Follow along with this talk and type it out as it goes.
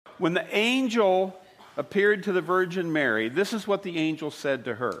when the angel appeared to the Virgin Mary, this is what the angel said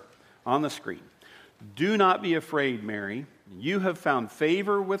to her on the screen. "Do not be afraid, Mary. You have found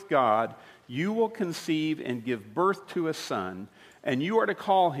favor with God. You will conceive and give birth to a son, and you are to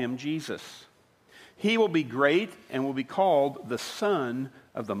call him Jesus. He will be great and will be called the Son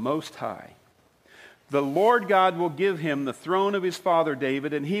of the Most High. The Lord God will give him the throne of his father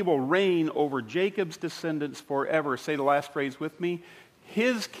David, and he will reign over Jacob's descendants forever." Say the last phrase with me.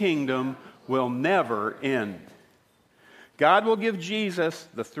 His kingdom will never end. God will give Jesus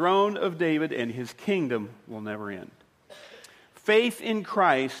the throne of David, and his kingdom will never end. Faith in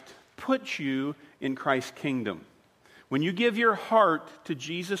Christ puts you in Christ's kingdom. When you give your heart to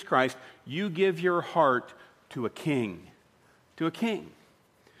Jesus Christ, you give your heart to a king. To a king.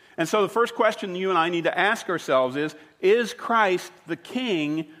 And so the first question you and I need to ask ourselves is Christ the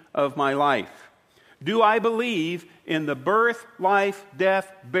king of my life? Do I believe in the birth, life,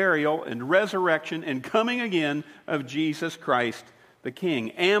 death, burial, and resurrection and coming again of Jesus Christ the King?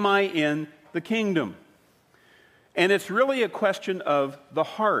 Am I in the kingdom? And it's really a question of the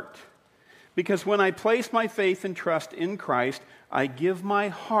heart. Because when I place my faith and trust in Christ, I give my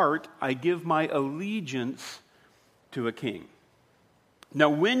heart, I give my allegiance to a king. Now,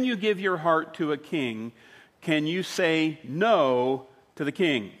 when you give your heart to a king, can you say no to the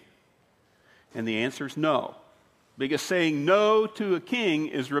king? And the answer is no. Because saying no to a king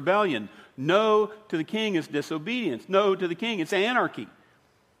is rebellion. No to the king is disobedience. No to the king, it's anarchy.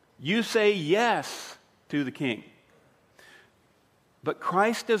 You say yes to the king. But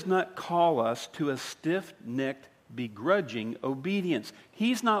Christ does not call us to a stiff-necked, begrudging obedience.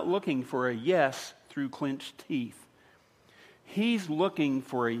 He's not looking for a yes through clenched teeth. He's looking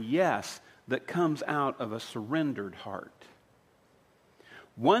for a yes that comes out of a surrendered heart.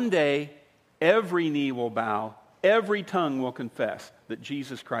 One day, every knee will bow, every tongue will confess that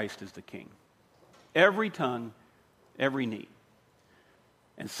Jesus Christ is the King. Every tongue, every knee.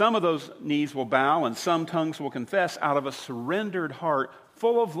 And some of those knees will bow and some tongues will confess out of a surrendered heart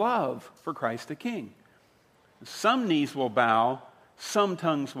full of love for Christ the King. Some knees will bow, some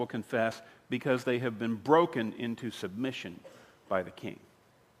tongues will confess because they have been broken into submission by the King.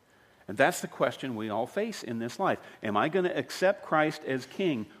 And that's the question we all face in this life. Am I going to accept Christ as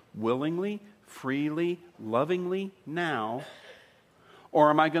King willingly, freely, lovingly now? Or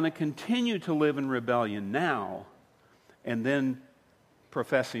am I going to continue to live in rebellion now and then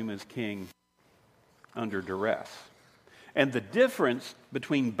profess Him as King under duress? And the difference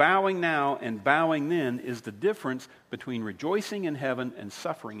between bowing now and bowing then is the difference between rejoicing in heaven and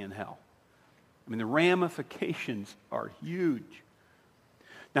suffering in hell. I mean, the ramifications are huge.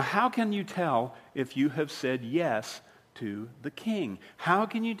 Now, how can you tell if you have said yes to the King? How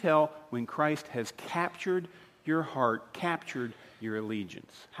can you tell when Christ has captured your heart, captured your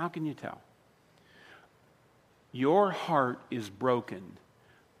allegiance? How can you tell? Your heart is broken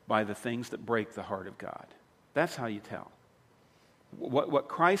by the things that break the heart of God. That's how you tell. What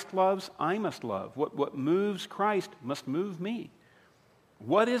Christ loves, I must love. What moves Christ must move me.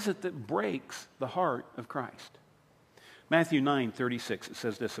 What is it that breaks the heart of Christ? Matthew 9:36, it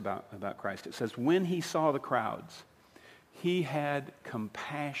says this about Christ. It says, when He saw the crowds, He had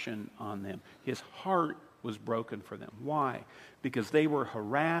compassion on them. His heart was broken for them. Why? Because they were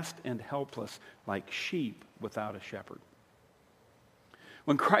harassed and helpless like sheep without a shepherd.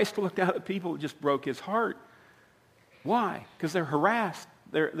 When Christ looked out at people, it just broke His heart. Why? Because they're harassed.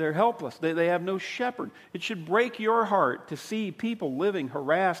 They're helpless. They have no shepherd. It should break your heart to see people living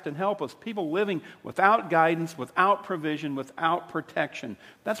harassed and helpless, people living without guidance, without provision, without protection.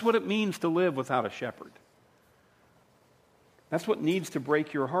 That's what it means to live without a shepherd. That's what needs to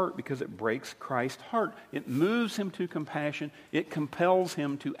break your heart because it breaks Christ's heart. It moves Him to compassion. It compels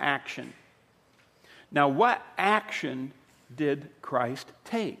Him to action. Now, what action did Christ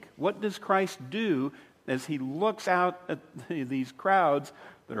take? What does Christ do as He looks out at these crowds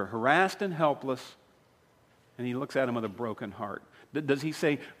that are harassed and helpless, and He looks at them with a broken heart? Does He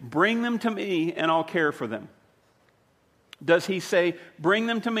say, bring them to me and I'll care for them? Does He say, bring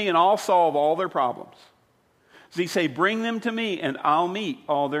them to me and I'll solve all their problems? Does He say, bring them to me and I'll meet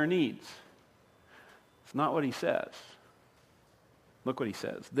all their needs? It's not what He says. Look what He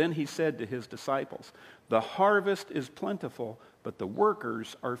says. Then He said to His disciples, the harvest is plentiful, but the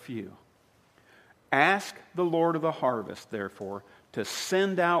workers are few. Ask the Lord of the harvest, therefore, to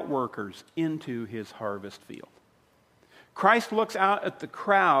send out workers into His harvest field. Christ looks out at the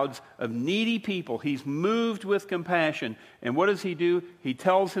crowds of needy people. He's moved with compassion. And what does He do? He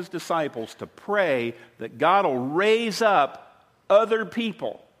tells His disciples to pray that God will raise up other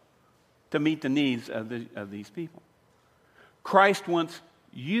people to meet the needs of these people. Christ wants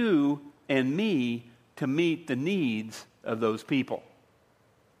you and me to meet the needs of those people.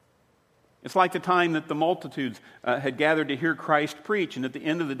 It's like the time that the multitudes had gathered to hear Christ preach, and at the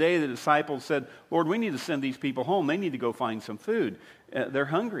end of the day, the disciples said, Lord, we need to send these people home. They need to go find some food. They're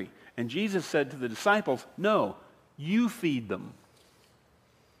hungry. And Jesus said to the disciples, no, you feed them.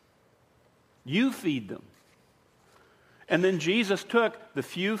 You feed them. And then Jesus took the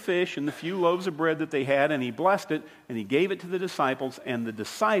few fish and the few loaves of bread that they had, and he blessed it, and he gave it to the disciples, and the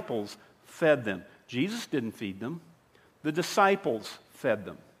disciples fed them. Jesus didn't feed them. The disciples fed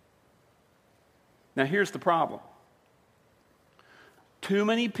them. Now here's the problem. Too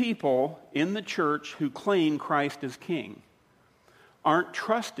many people in the church who claim Christ as king aren't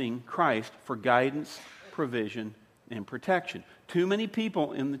trusting Christ for guidance, provision, and protection. Too many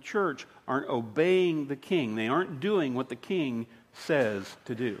people in the church aren't obeying the king. They aren't doing what the king says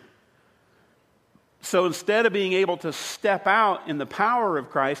to do. So instead of being able to step out in the power of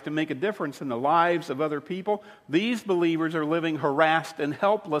Christ and make a difference in the lives of other people, these believers are living harassed and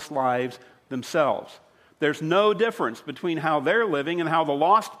helpless lives themselves. There's no difference between how they're living and how the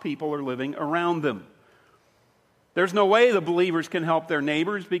lost people are living around them. There's no way the believers can help their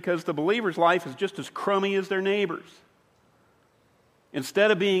neighbors because the believer's life is just as crummy as their neighbors.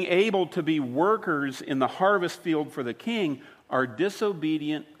 Instead of being able to be workers in the harvest field for the king, our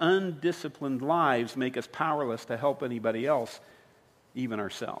disobedient, undisciplined lives make us powerless to help anybody else, even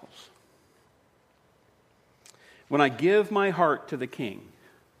ourselves. When I give my heart to the king,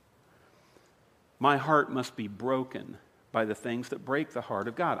 my heart must be broken by the things that break the heart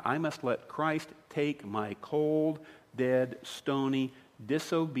of God. I must let Christ take my cold, dead, stony,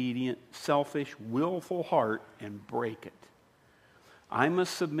 disobedient, selfish, willful heart and break it. I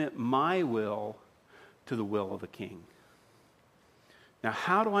must submit my will to the will of the king. Now,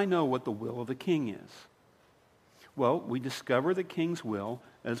 how do I know what the will of the king is? Well, we discover the king's will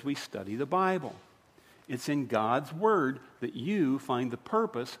as we study the Bible. It's in God's word that you find the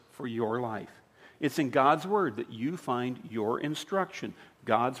purpose for your life. It's in God's word that you find your instruction.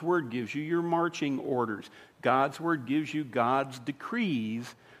 God's word gives you your marching orders. God's word gives you God's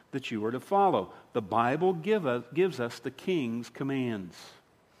decrees that you are to follow. The Bible gives us the king's commands.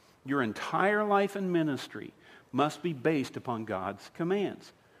 Your entire life and ministry must be based upon God's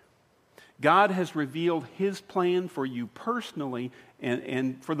commands. God has revealed his plan for you personally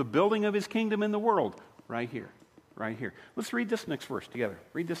and for the building of his kingdom in the world right here, right here. Let's read this next verse together.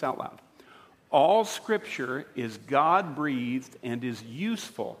 Read this out loud. All Scripture is God-breathed and is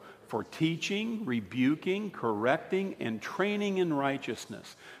useful for teaching, rebuking, correcting, and training in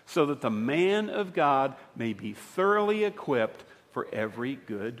righteousness, so that the man of God may be thoroughly equipped for every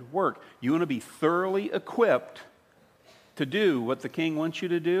good work. You want to be thoroughly equipped to do what the king wants you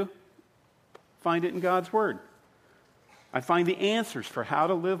to do? Find it in God's word. I find the answers for how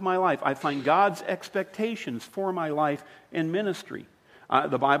to live my life. I find God's expectations for my life and ministry.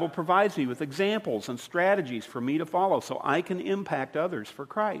 The Bible provides me with examples and strategies for me to follow so I can impact others for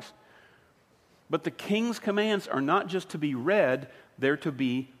Christ. But the king's commands are not just to be read, they're to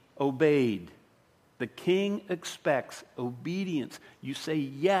be obeyed. The king expects obedience. You say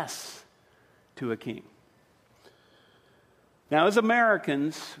yes to a king. Now, as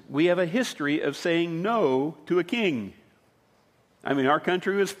Americans, we have a history of saying no to a king. I mean, our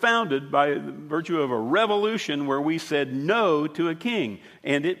country was founded by virtue of a revolution where we said no to a king.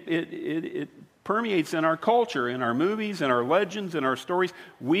 And it permeates in our culture, in our movies, in our legends, in our stories.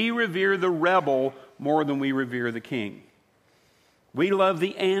 We revere the rebel more than we revere the king. We love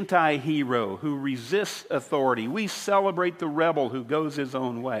the anti-hero who resists authority. We celebrate the rebel who goes his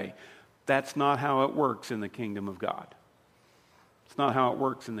own way. That's not how it works in the kingdom of God. It's not how it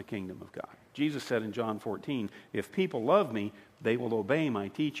works in the kingdom of God. Jesus said in John 14, if people love me, they will obey my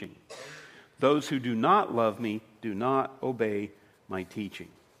teaching. Those who do not love me do not obey my teaching.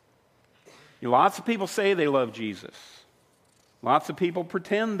 You know, lots of people say they love Jesus. Lots of people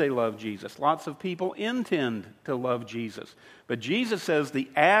pretend they love Jesus. Lots of people intend to love Jesus. But Jesus says the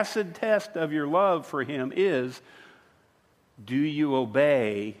acid test of your love for him is, do you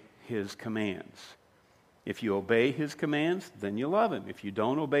obey his commands? If you obey his commands, then you love him. If you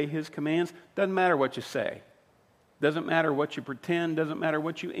don't obey his commands, doesn't matter what you say. Doesn't matter what you pretend. Doesn't matter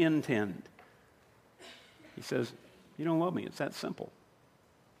what you intend. He says, you don't love me. It's that simple.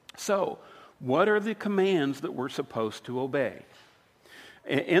 So, what are the commands that we're supposed to obey?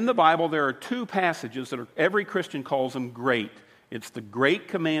 In the Bible, there are two passages that every Christian calls them great. It's the Great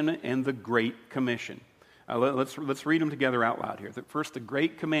Commandment and the Great Commission. Let's read them together out loud here. First, the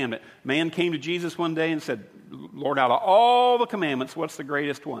Great Commandment. Man came to Jesus one day and said, Lord, out of all the commandments, what's the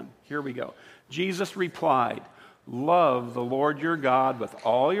greatest one? Here we go. Jesus replied, Love the Lord your God with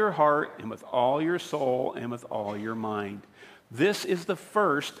all your heart and with all your soul and with all your mind. This is the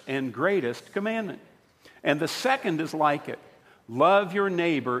first and greatest commandment. And the second is like it. Love your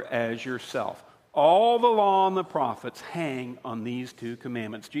neighbor as yourself. All the law and the prophets hang on these two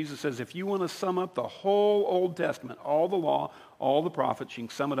commandments. Jesus says if you want to sum up the whole Old Testament, all the law, all the prophets, you can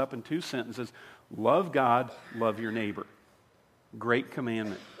sum it up in two sentences. Love God, love your neighbor. Great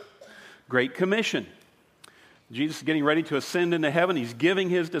commandment. Great commission. Jesus is getting ready to ascend into heaven. He's giving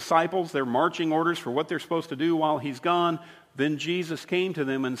his disciples their marching orders for what they're supposed to do while he's gone. Then Jesus came to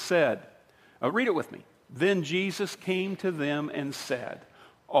them and said, read it with me. Then Jesus came to them and said,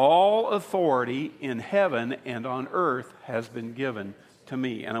 all authority in heaven and on earth has been given to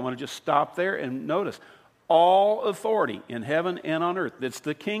me. And I want to just stop there and notice, all authority in heaven and on earth. It's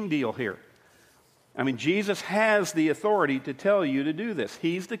the king deal here. I mean, Jesus has the authority to tell you to do this.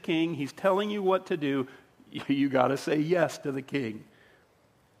 He's the king. He's telling you what to do. You got to say yes to the king.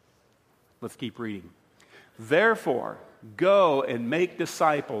 Let's keep reading. Therefore, go and make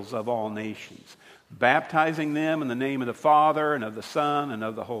disciples of all nations, baptizing them in the name of the Father and of the Son and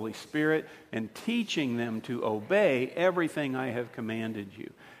of the Holy Spirit, and teaching them to obey everything I have commanded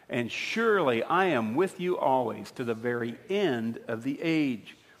you. And surely I am with you always to the very end of the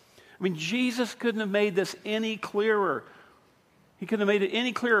age. I mean, Jesus couldn't have made this any clearer. He couldn't have made it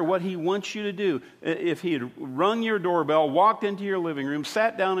any clearer what he wants you to do. If he had rung your doorbell, walked into your living room,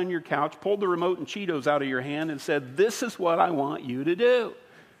 sat down on your couch, pulled the remote and Cheetos out of your hand and said, this is what I want you to do.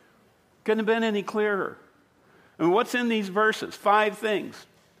 Couldn't have been any clearer. I mean, what's in these verses? 5 things.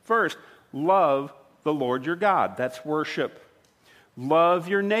 First, love the Lord your God. That's worship. Love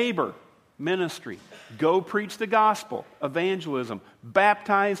your neighbor. Ministry. Go preach the gospel. Evangelism.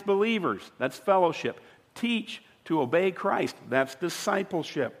 Baptize believers. That's fellowship. Teach to obey Christ. That's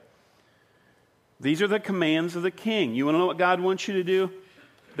discipleship. These are the commands of the king. You want to know what God wants you to do?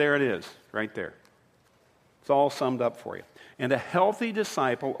 There it is, right there. It's all summed up for you. And a healthy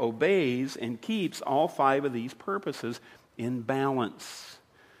disciple obeys and keeps all 5 of these purposes in balance.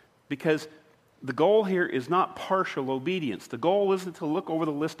 Because the goal here is not partial obedience. The goal isn't to look over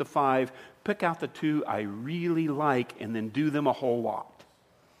the list of 5, pick out the 2 I really like, and then do them a whole lot.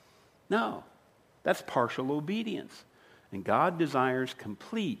 No, that's partial obedience. And God desires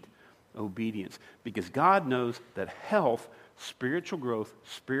complete obedience because God knows that health, spiritual growth,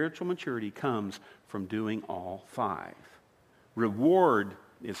 spiritual maturity comes from doing all 5. Reward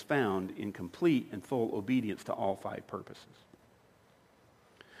is found in complete and full obedience to all 5 purposes.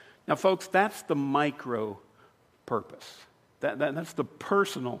 Now, folks, that's the micro purpose. That's the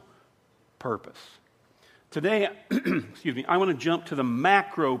personal purpose. Today, I want to jump to the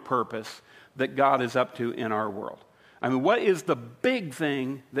macro purpose that God is up to in our world. I mean, what is the big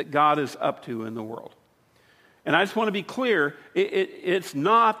thing that God is up to in the world? And I just want to be clear, it's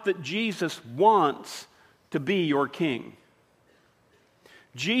not that Jesus wants to be your king.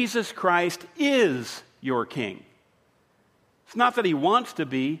 Jesus Christ is your king. It's not that he wants to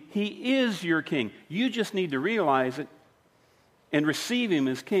be, he is your king. You just need to realize it and receive him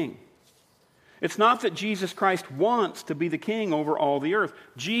as king. It's not that Jesus Christ wants to be the king over all the earth.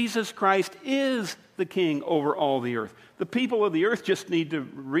 Jesus Christ is the king over all the earth. The people of the earth just need to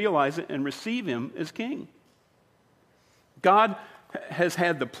realize it and receive him as king. God has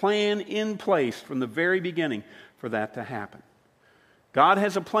had the plan in place from the very beginning for that to happen. God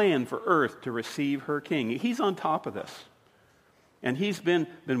has a plan for earth to receive her king. He's on top of this. And he's been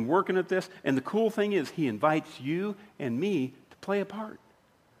working at this. And the cool thing is he invites you and me to play a part.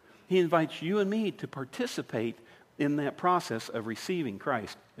 He invites you and me to participate in that process of receiving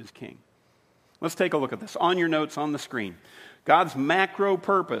Christ as king. Let's take a look at this. On your notes on the screen. God's macro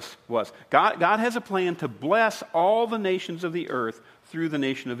purpose was, God has a plan to bless all the nations of the earth through the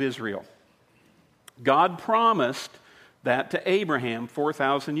nation of Israel. God promised that to Abraham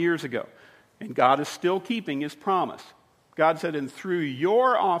 4,000 years ago. And God is still keeping his promise. God said, and through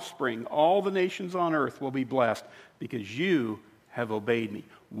your offspring, all the nations on earth will be blessed because you have obeyed me.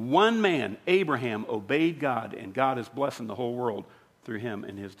 One man, Abraham, obeyed God, and God is blessing the whole world through him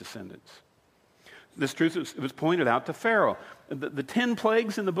and his descendants. This truth was pointed out to Pharaoh. The 10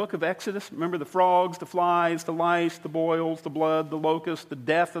 plagues in the book of Exodus, remember the frogs, the flies, the lice, the boils, the blood, the locusts, the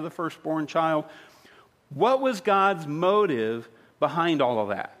death of the firstborn child. What was God's motive behind all of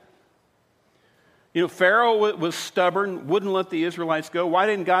that? You know, Pharaoh was stubborn, wouldn't let the Israelites go. Why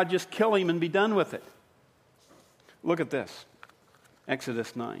didn't God just kill him and be done with it? Look at this.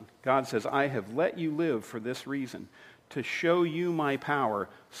 Exodus 9. God says, I have let you live for this reason, to show you my power,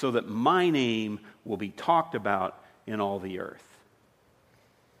 so that my name will be talked about in all the earth.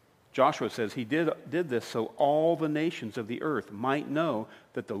 Joshua says he did this so all the nations of the earth might know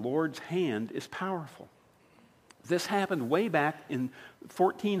that the Lord's hand is powerful. This happened way back in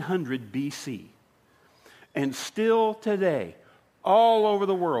 1400 BC. And still today, all over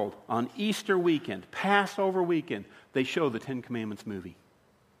the world, on Easter weekend, Passover weekend, they show the Ten Commandments movie.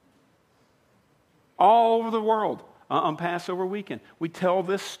 All over the world on Passover weekend, we tell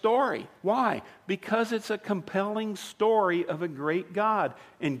this story. Why? Because it's a compelling story of a great God.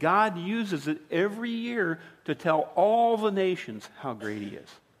 And God uses it every year to tell all the nations how great He is.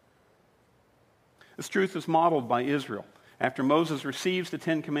 This truth is modeled by Israel. After Moses receives the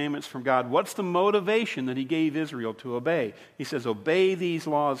Ten Commandments from God, what's the motivation that He gave Israel to obey? He says, obey these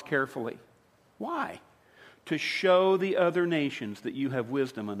laws carefully. Why? To show the other nations that you have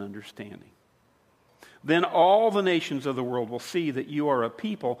wisdom and understanding. Then all the nations of the world will see that you are a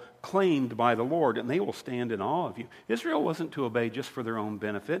people claimed by the Lord, and they will stand in awe of you. Israel wasn't to obey just for their own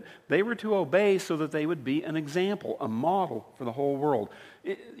benefit. They were to obey so that they would be an example, a model for the whole world.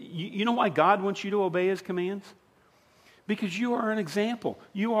 You know why God wants you to obey His commands? Because you are an example.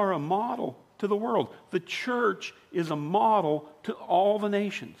 You are a model to the world. The church is a model to all the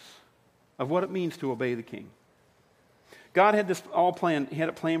nations of what it means to obey the King. God had this all planned. He had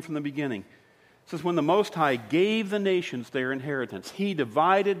it planned from the beginning. It says, when the Most High gave the nations their inheritance, He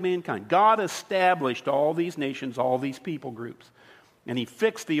divided mankind. God established all these nations, all these people groups. And He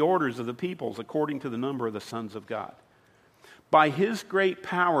fixed the orders of the peoples according to the number of the sons of God. By His great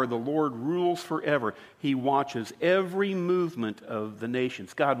power, the Lord rules forever. He watches every movement of the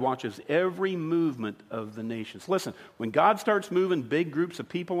nations. God watches every movement of the nations. Listen, when God starts moving big groups of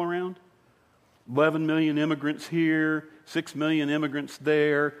people around, 11 million immigrants here, 6 million immigrants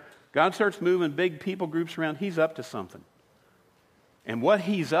there, God starts moving big people groups around, He's up to something. And what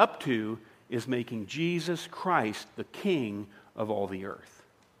He's up to is making Jesus Christ the King of all the earth.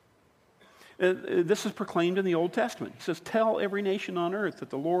 This is proclaimed in the Old Testament. He says, tell every nation on earth that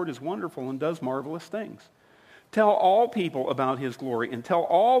the Lord is wonderful and does marvelous things. Tell all people about His glory and tell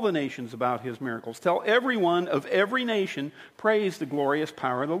all the nations about His miracles. Tell everyone of every nation, praise the glorious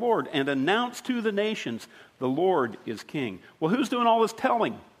power of the Lord, and announce to the nations, the Lord is King. Well, who's doing all this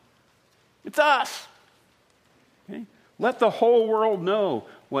telling? It's us. Okay? Let the whole world know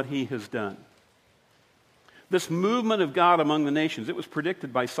what He has done. This movement of God among the nations, it was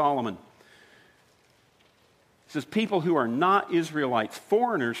predicted by Solomon. It says, people who are not Israelites,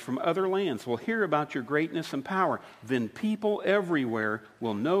 foreigners from other lands, will hear about your greatness and power. Then people everywhere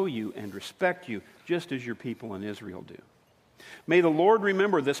will know you and respect you, just as your people in Israel do. May the Lord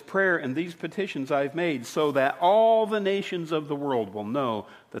remember this prayer and these petitions I've made so that all the nations of the world will know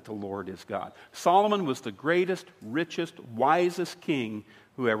that the Lord is God. Solomon was the greatest, richest, wisest king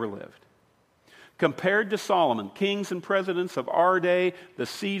who ever lived. Compared to Solomon, kings and presidents of our day, the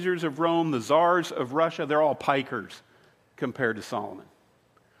Caesars of Rome, the czars of Russia, they're all pikers compared to Solomon.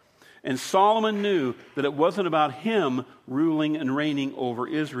 And Solomon knew that it wasn't about him ruling and reigning over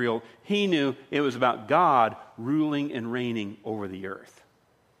Israel. He knew it was about God ruling and reigning over the earth.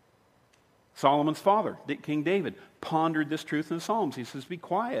 Solomon's father, King David, pondered this truth in the Psalms. He says, be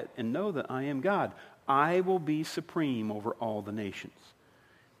quiet and know that I am God. I will be supreme over all the nations.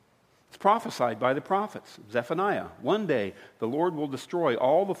 It's prophesied by the prophets. Zephaniah, one day the Lord will destroy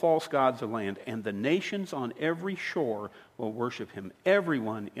all the false gods of the land, and the nations on every shore will worship Him,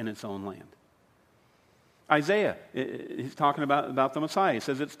 everyone in its own land. Isaiah, he's talking about the Messiah. He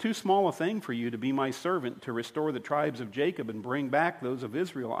says, it's too small a thing for you to be my servant to restore the tribes of Jacob and bring back those of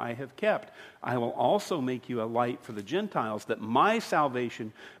Israel I have kept. I will also make you a light for the Gentiles, that my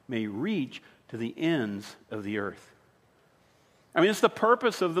salvation may reach to the ends of the earth. I mean, it's the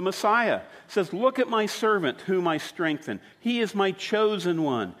purpose of the Messiah. It says, look at my servant whom I strengthen. He is my chosen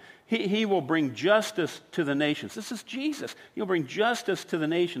one. He will bring justice to the nations. This is Jesus. He'll bring justice to the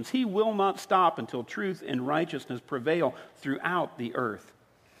nations. He will not stop until truth and righteousness prevail throughout the earth.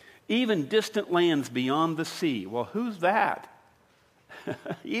 Even distant lands beyond the sea. Well, who's that?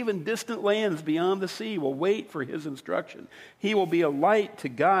 Even distant lands beyond the sea will wait for His instruction. He will be a light to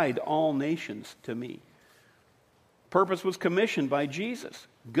guide all nations to me. Purpose was commissioned by Jesus.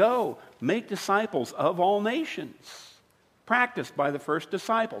 Go, make disciples of all nations. Practiced by the first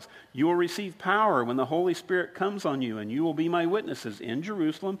disciples. You will receive power when the Holy Spirit comes on you, and you will be my witnesses in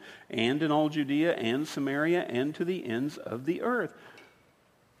Jerusalem and in all Judea and Samaria and to the ends of the earth.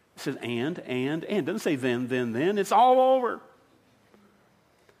 It says and. It doesn't say then. It's all over.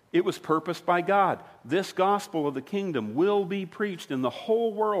 It was purposed by God. This gospel of the kingdom will be preached in the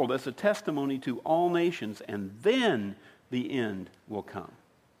whole world as a testimony to all nations, and then the end will come.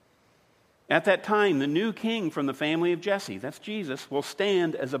 At that time, the new king from the family of Jesse, that's Jesus, will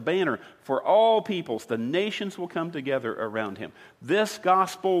stand as a banner for all peoples. The nations will come together around him. This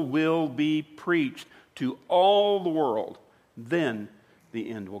gospel will be preached to all the world. Then the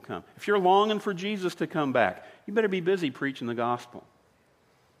end will come. If you're longing for Jesus to come back, you better be busy preaching the gospel.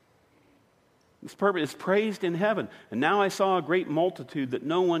 It's perfect. It's praised in heaven. And now I saw a great multitude that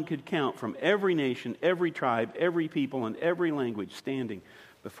no one could count, from every nation, every tribe, every people, and every language, standing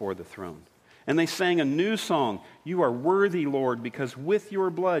before the throne. And they sang a new song. You are worthy, Lord, because with your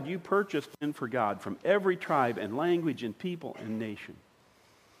blood you purchased men for God from every tribe and language and people and nation.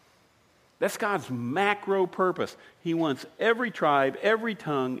 That's God's macro purpose. He wants every tribe, every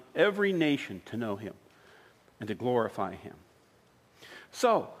tongue, every nation to know him and to glorify him.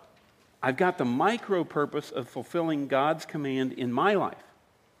 So, I've got the micro purpose of fulfilling God's command in my life.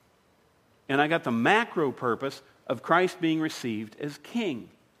 And I got the macro purpose of Christ being received as king.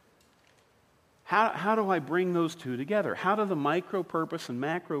 How do I bring those two together? How do the micro purpose and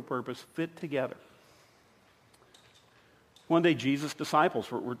macro purpose fit together? One day, Jesus'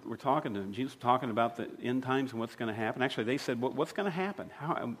 disciples were talking to him. Jesus was talking about the end times and what's going to happen. Actually, they said, what's going to happen?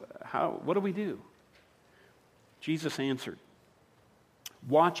 What do we do? Jesus answered,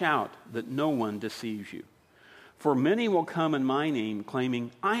 watch out that no one deceives you. For many will come in my name,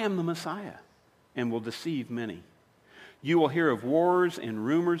 claiming, I am the Messiah, and will deceive many. You will hear of wars and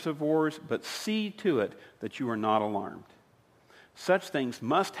rumors of wars, but see to it that you are not alarmed. Such things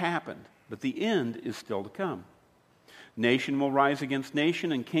must happen, but the end is still to come. Nation will rise against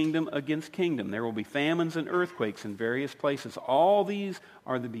nation and kingdom against kingdom. There will be famines and earthquakes in various places. All these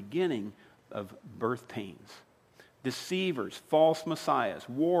are the beginning of birth pains. Deceivers, false messiahs,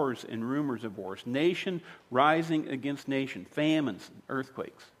 wars and rumors of wars, nation rising against nation, famines,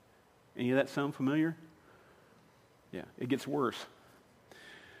 earthquakes. Any of that sound familiar? Yeah, it gets worse.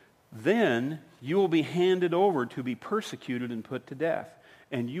 Then you will be handed over to be persecuted and put to death,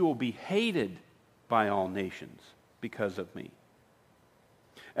 and you will be hated by all nations because of me.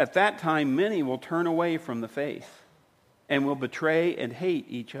 At that time, many will turn away from the faith and will betray and hate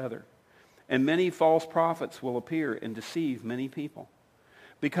each other. And many false prophets will appear and deceive many people.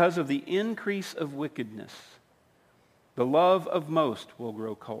 Because of the increase of wickedness, the love of most will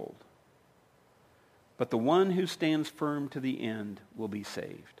grow cold. But the one who stands firm to the end will be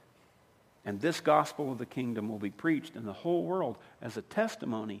saved. And this gospel of the kingdom will be preached in the whole world as a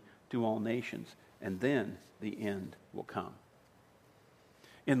testimony to all nations. And then the end will come.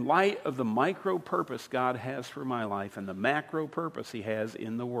 In light of the micro purpose God has for my life and the macro purpose he has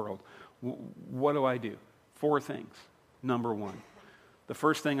in the world, what do I do? 4 things. Number 1, the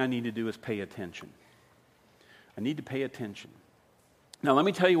first thing I need to do is pay attention. I need to pay attention. Now, let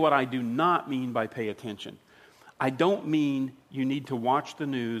me tell you what I do not mean by pay attention. I don't mean you need to watch the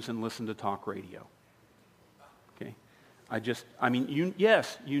news and listen to talk radio. Okay?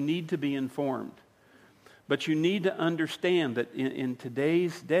 Yes, you need to be informed. But you need to understand that in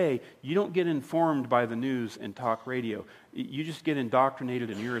today's day, you don't get informed by the news and talk radio. You just get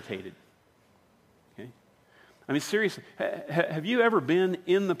indoctrinated and irritated. Okay? I mean, seriously, have you ever been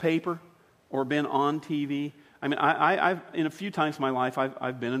in the paper or been on TV? I mean, I've in a few times in my life,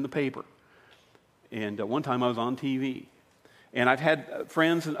 I've been in the paper. And one time I was on TV. And I've had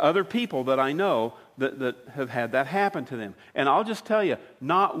friends and other people that I know that have had that happen to them. And I'll just tell you,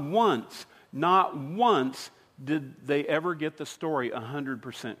 not once did they ever get the story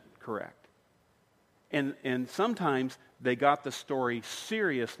 100% correct. And sometimes they got the story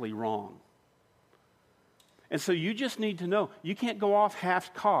seriously wrong. And so you just need to know, you can't go off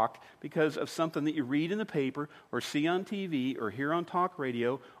half-cocked because of something that you read in the paper or see on TV or hear on talk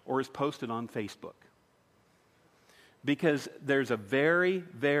radio or is posted on Facebook. Because there's a very,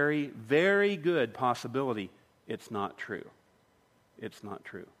 very, very good possibility it's not true. It's not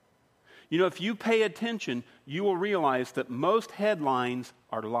true. You know, if you pay attention, you will realize that most headlines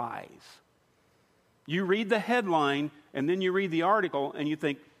are lies. You read the headline and then you read the article and you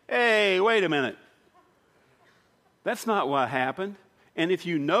think, hey, wait a minute. That's not what happened. And if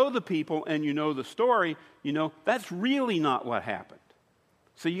you know the people and you know the story, you know that's really not what happened.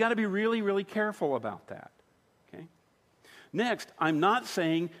 So you got to be really, really careful about that. Okay? Next, I'm not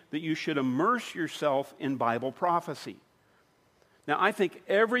saying that you should immerse yourself in Bible prophecy. Now, I think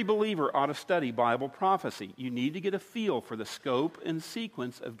every believer ought to study Bible prophecy. You need to get a feel for the scope and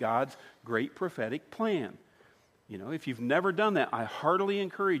sequence of God's great prophetic plan. You know, if you've never done that, I heartily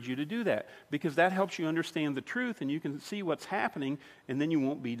encourage you to do that because that helps you understand the truth and you can see what's happening and then you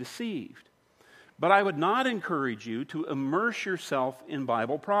won't be deceived. But I would not encourage you to immerse yourself in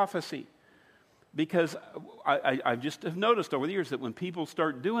Bible prophecy. Because I just have noticed over the years that when people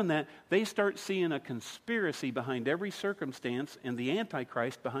start doing that, they start seeing a conspiracy behind every circumstance and the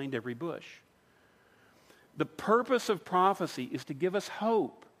Antichrist behind every bush. The purpose of prophecy is to give us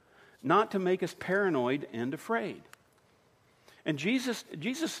hope, not to make us paranoid and afraid. And Jesus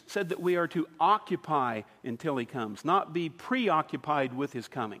said that we are to occupy until he comes, not be preoccupied with his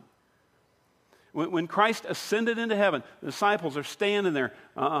coming. When Christ ascended into heaven, the disciples are standing there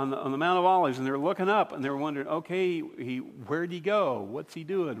on the Mount of Olives, and they're looking up, and they're wondering, okay, where'd he go? What's he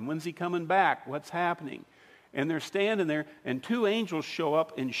doing? When's he coming back? What's happening? And they're standing there, and two angels show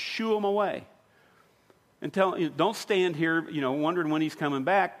up and shoo them away. And don't stand here, wondering when he's coming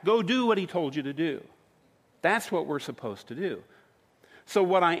back. Go do what he told you to do. That's what we're supposed to do. So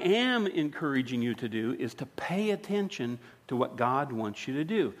what I am encouraging you to do is to pay attention to what God wants you to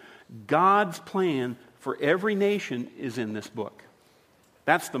do. God's plan for every nation is in this book.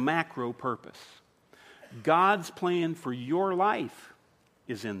 That's the macro purpose. God's plan for your life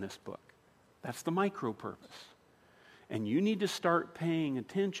is in this book. That's the micro purpose. And you need to start paying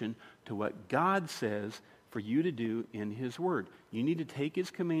attention to what God says for you to do in his word. You need to take his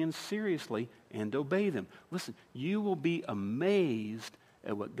commands seriously and obey them. Listen, you will be amazed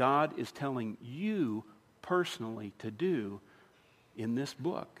at what God is telling you personally to do in this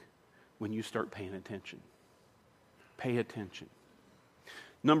book when you start paying attention. Pay attention.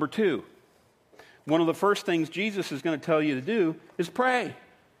 Number 2, one of the first things Jesus is going to tell you to do is pray.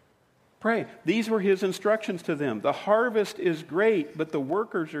 Pray. These were his instructions to them. The harvest is great, but the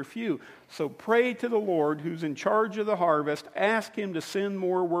workers are few. So pray to the Lord who's in charge of the harvest. Ask him to send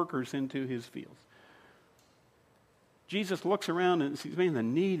more workers into his fields. Jesus looks around and says, man, the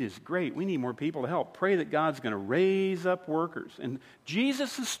need is great. We need more people to help. Pray that God's going to raise up workers. And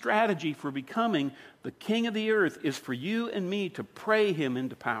Jesus' strategy for becoming the king of the earth is for you and me to pray him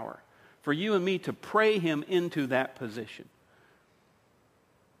into power. For you and me to pray him into that position.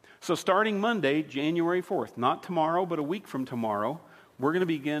 So starting Monday, January 4th, not tomorrow, but a week from tomorrow, we're going to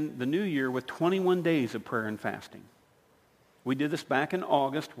begin the new year with 21 days of prayer and fasting. We did this back in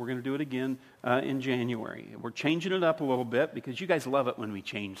August. We're going to do it again in January. We're changing it up a little bit because you guys love it when we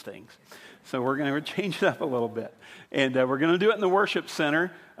change things. So we're going to change it up a little bit. And we're going to do it in the worship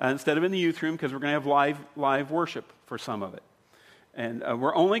center instead of in the youth room because we're going to have live worship for some of it. And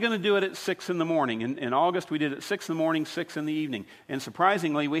we're only going to do it at 6 in the morning. In August, we did it 6 in the morning, 6 in the evening. And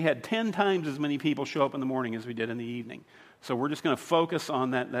surprisingly, we had 10 times as many people show up in the morning as we did in the evening. So we're just going to focus on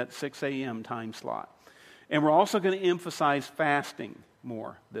that 6 a.m. time slot. And we're also going to emphasize fasting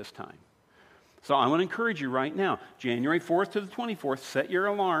more this time. So I want to encourage you right now, January 4th to the 24th, set your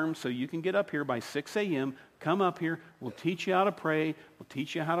alarm so you can get up here by 6 a.m., come up here, we'll teach you how to pray, we'll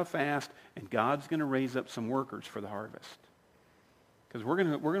teach you how to fast, and God's going to raise up some workers for the harvest. Because we're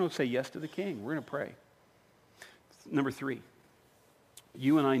going to say yes to the King. We're going to pray. Number 3,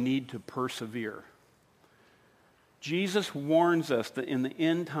 you and I need to persevere. Jesus warns us that in the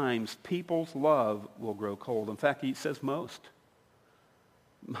end times, people's love will grow cold. In fact, he says most.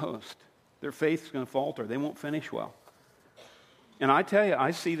 Their faith is going to falter. They won't finish well. And I tell you,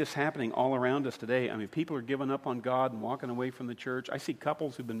 I see this happening all around us today. I mean, people are giving up on God and walking away from the church. I see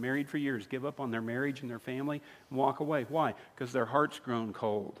couples who've been married for years give up on their marriage and their family and walk away. Why? Because their heart's grown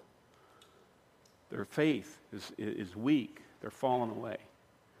cold. Their faith is weak. They're falling away.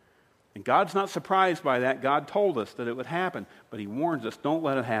 And God's not surprised by that. God told us that it would happen. But he warns us, don't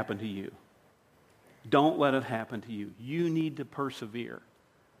let it happen to you. Don't let it happen to you. You need to persevere.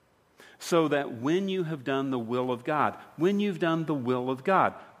 So that when you have done the will of God,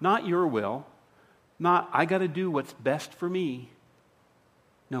 not your will, not I got to do what's best for me.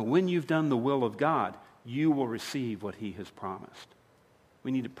 No, when you've done the will of God, you will receive what he has promised.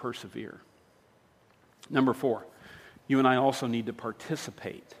 We need to persevere. Number 4, you and I also need to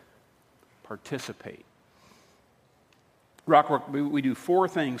participate. Rockwork, we do 4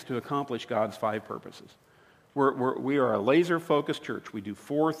 things to accomplish God's 5 purposes. We are a laser-focused church. We do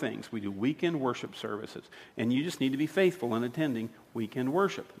 4 things. We do weekend worship services. And you just need to be faithful in attending weekend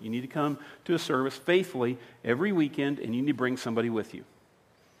worship. You need to come to a service faithfully every weekend, and you need to bring somebody with you.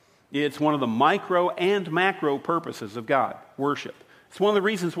 It's one of the micro and macro purposes of God, worship. It's one of the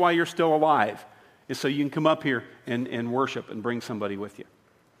reasons why you're still alive, is so you can come up here and worship and bring somebody with you.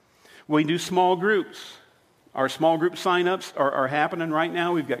 We do small groups. Our small group sign-ups are happening right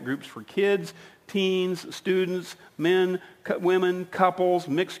now. We've got groups for kids, teens, students, men, women, couples,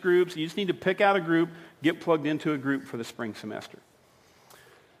 mixed groups. You just need to pick out a group, get plugged into a group for the spring semester.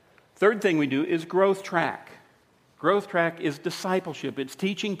 Third thing we do is Growth Track. Growth Track is discipleship. It's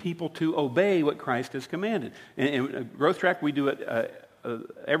teaching people to obey what Christ has commanded. And Growth Track, we do it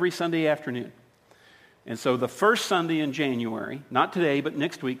every Sunday afternoon. And so the first Sunday in January, not today, but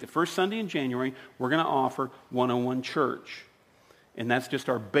next week, the first Sunday in January, we're going to offer 101 Church. And that's just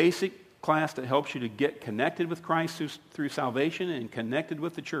our basic class that helps you to get connected with Christ through salvation and connected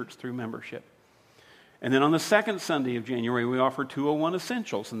with the church through membership. And then on the second Sunday of January, we offer 201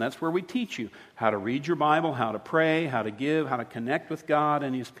 Essentials, and that's where we teach you how to read your Bible, how to pray, how to give, how to connect with God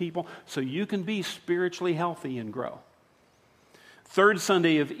and His people, so you can be spiritually healthy and grow. Third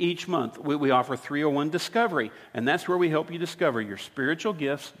Sunday of each month, we offer 301 Discovery, and that's where we help you discover your spiritual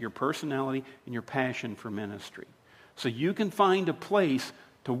gifts, your personality, and your passion for ministry. So you can find a place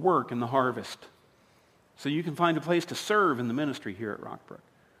to work in the harvest. So you can find a place to serve in the ministry here at Rockbrook.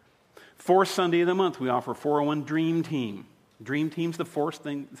 Fourth Sunday of the month, we offer 401 Dream Team. Dream Team's the fourth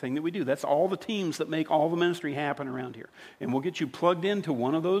thing that we do. That's all the teams that make all the ministry happen around here. And we'll get you plugged into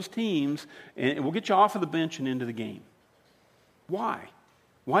one of those teams, and we'll get you off of the bench and into the game. Why?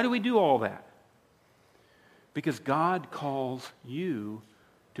 Why do we do all that? Because God calls you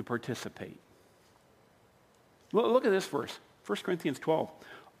to participate. Look at this verse, 1 Corinthians 12.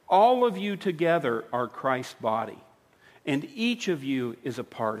 All of you together are Christ's body, and each of you is a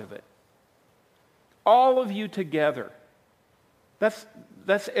part of it. All of you together. That's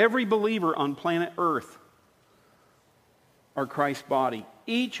every believer on planet Earth are Christ's body.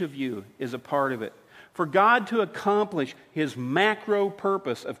 Each of you is a part of it. For God to accomplish His macro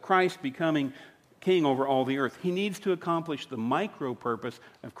purpose of Christ becoming king over all the earth, He needs to accomplish the micro purpose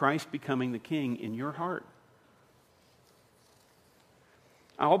of Christ becoming the king in your heart.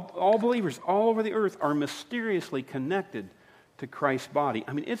 All believers all over the earth are mysteriously connected to Christ's body.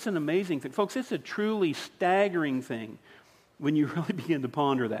 I mean, it's an amazing thing. Folks, it's a truly staggering thing when you really begin to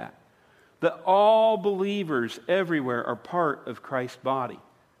ponder that. That all believers everywhere are part of Christ's body.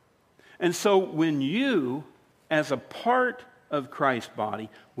 And so when you, as a part of Christ's body,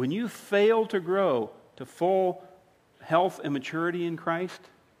 when you fail to grow to full health and maturity in Christ,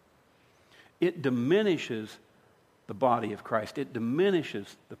 it diminishes the body of Christ. It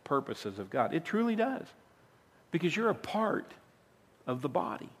diminishes the purposes of God. It truly does. Because you're a part of the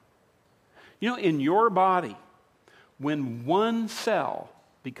body. You know, in your body, when one cell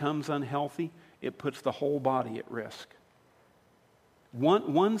becomes unhealthy, it puts the whole body at risk.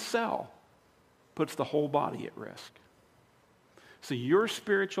 One cell puts the whole body at risk. So your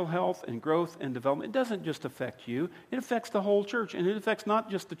spiritual health and growth and development, it doesn't just affect you, it affects the whole church. And it affects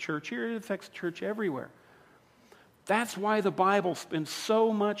not just the church here, it affects the church everywhere. That's why the Bible spends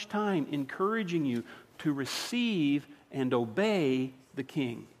so much time encouraging you to receive and obey the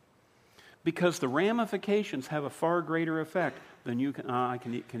King. Because the ramifications have a far greater effect than you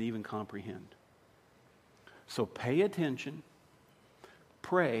can even comprehend. So pay attention,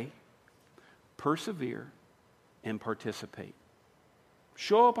 pray, persevere, and participate.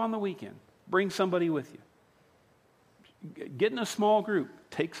 Show up on the weekend. Bring somebody with you. Get in a small group.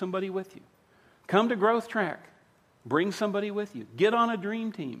 Take somebody with you. Come to Growth Track. Bring somebody with you. Get on a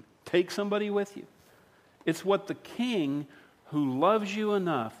dream team. Take somebody with you. It's what the King, who loves you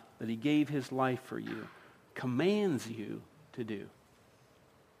enough that He gave His life for you, commands you to do.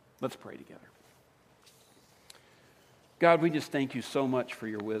 Let's pray together. God, we just thank You so much for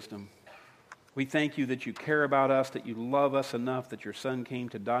Your wisdom. We thank You that You care about us, that You love us enough, that Your Son came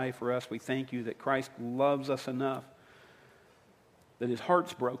to die for us. We thank You that Christ loves us enough, that His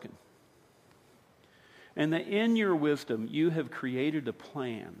heart's broken. And that in Your wisdom, You have created a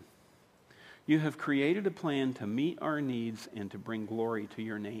plan. You have created a plan to meet our needs and to bring glory to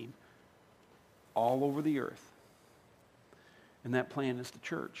Your name all over the earth. And that plan is the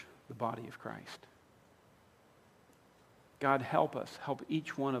church, the body of Christ. God, help us, help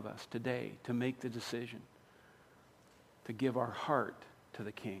each one of us today to make the decision to give our heart to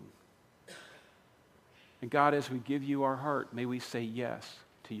the King. And God, as we give You our heart, may we say yes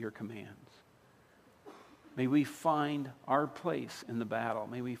to Your commands. May we find our place in the battle.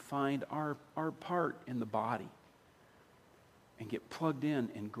 May we find our part in the body and get plugged in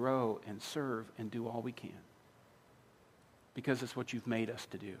and grow and serve and do all we can. Because it's what You've made us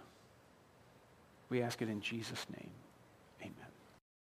to do. We ask it in Jesus' name.